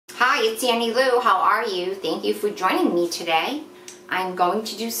Hi, it's Annie Lou. How are you? Thank you for joining me today. I'm going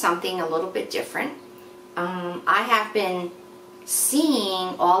to do something a little bit different. I have been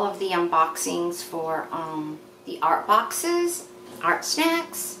seeing all of the unboxings for the art boxes, art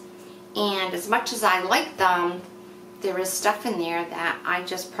snacks, and as much as I like them, there is stuff in there that I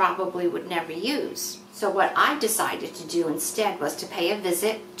just probably would never use. So what I decided to do instead was to pay a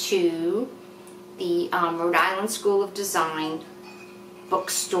visit to the Rhode Island School of Design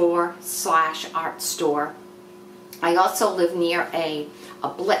bookstore / art store. I also live near a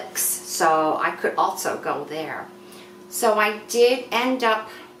Blix, so I could also go there. So I did end up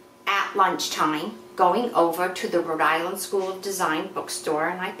at lunchtime going over to the Rhode Island School of Design bookstore,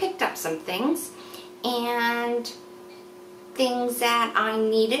 and I picked up some things and things that I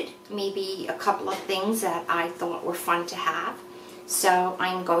needed, maybe a couple of things that I thought were fun to have. So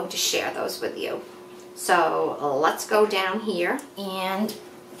I'm going to share those with you. So let's go down here and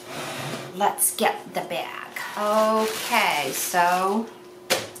let's get the bag. Okay, so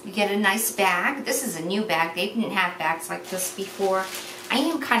you get a nice bag. This is a new bag. They didn't have bags like this before. I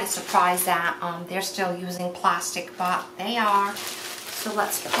am kind of surprised that they're still using plastic, but they are. So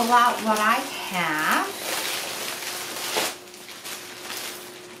let's pull out what I have.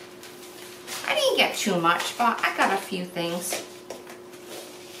 I didn't get too much, but I got a few things.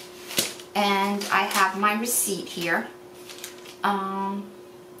 And I have my receipt here.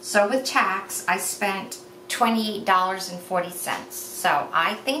 So with tax, I spent $28.40. So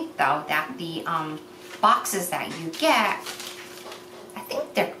I think though that the boxes that you get, I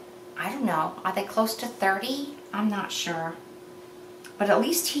think they're, I don't know, are they close to 30? I'm not sure. But at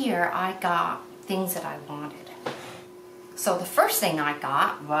least here I got things that I wanted. So the first thing I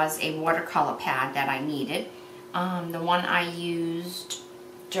got was a watercolor pad that I needed. The one I used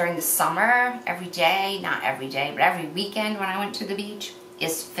during the summer, every day, not every day, but every weekend when I went to the beach,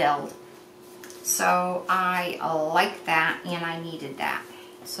 is filled. So I like that and I needed that.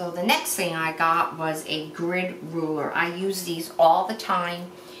 So the next thing I got was a grid ruler. I use these all the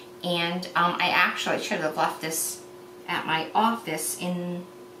time, and I actually should have left this at my office in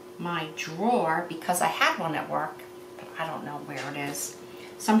my drawer because I had one at work. I don't know where it is.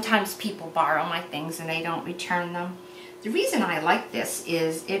 Sometimes people borrow my things and they don't return them. The reason I like this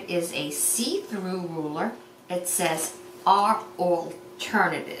is it is a see-through ruler. It says Art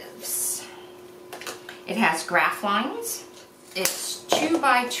Alternatives. It has graph lines. It's 2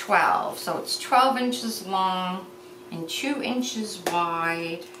 by 12, so it's 12 inches long and 2 inches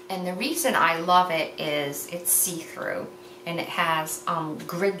wide. And the reason I love it is it's see-through and it has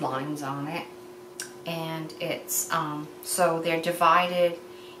grid lines on it. And it's so they're divided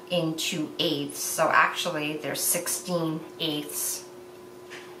into eighths, so actually there's 16/8,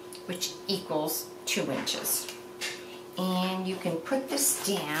 which equals 2 inches. And you can put this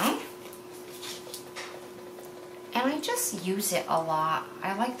down, and I just use it a lot.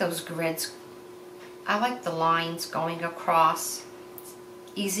 I like those grids. I like the lines going across.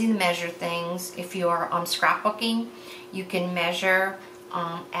 Easy to measure things. If you're scrapbooking, you can measure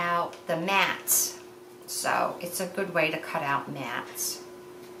out the mats. So it's a good way to cut out mats.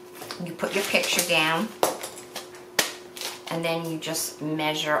 You put your picture down and then you just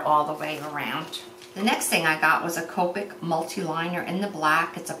measure all the way around. The next thing I got was a Copic multi-liner in the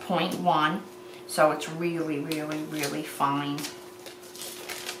black. It's a 0.1, so it's really, really, really fine.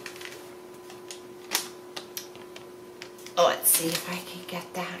 Let's see if I can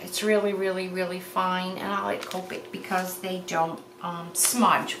get that. It's really, really, really fine, and I like Copic because they don't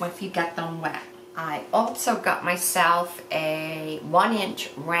smudge if you get them wet. I also got myself a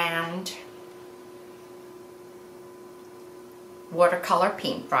 1-inch round watercolor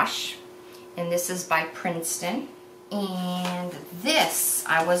paintbrush, and this is by Princeton. And this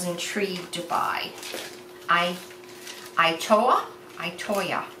I was intrigued by.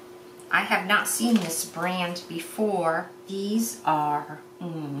 Itoya. I have not seen this brand before. These are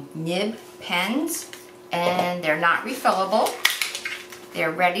nib pens, and they're not refillable.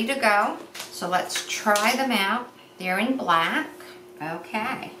 They're ready to go. So let's try them out. They're in black.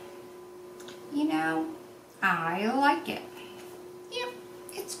 Okay. You know, I like it. Yep,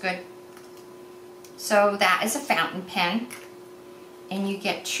 it's good. So that is a fountain pen. And you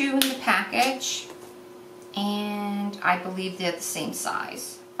get 2 in the package. And I believe they're the same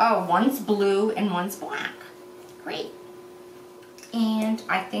size. Oh, one's blue and one's black. Great. And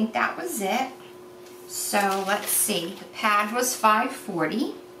I think that was it. So let's see. The pad was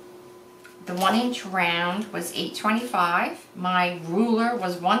 $5.40. The 1-inch round was $8.25. My ruler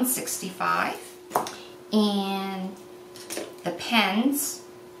was $1.65. And the pens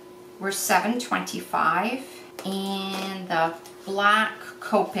were $7.25. And the black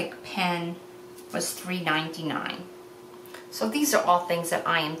Copic pen was $3.99. So these are all things that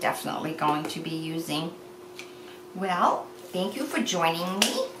I am definitely going to be using. Well, thank you for joining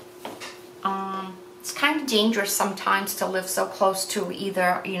me. It's kind of dangerous sometimes to live so close to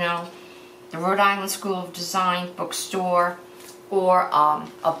either, you know, the Rhode Island School of Design bookstore or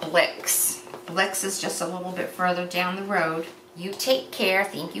a Blix. Blix is just a little bit further down the road. You take care.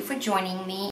 Thank you for joining me.